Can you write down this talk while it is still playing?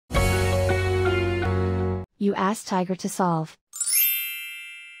You ask Tiger to solve.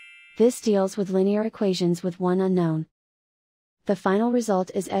 This deals with linear equations with one unknown. The final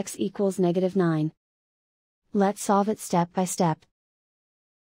result is x equals -9. Let's solve it step by step.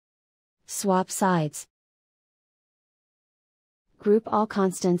 Swap sides. Group all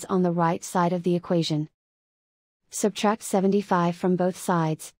constants on the right side of the equation. Subtract 75 from both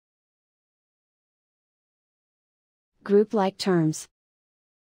sides. Group like terms.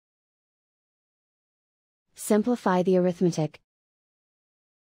 Simplify the arithmetic.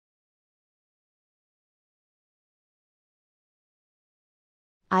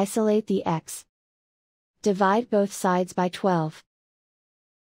 Isolate the x. Divide both sides by 12.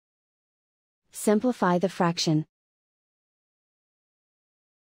 Simplify the fraction.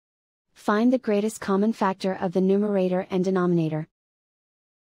 Find the greatest common factor of the numerator and denominator.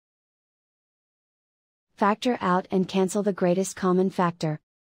 Factor out and cancel the greatest common factor.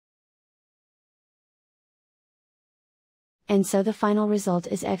 And so the final result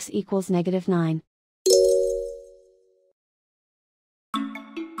is x equals -9.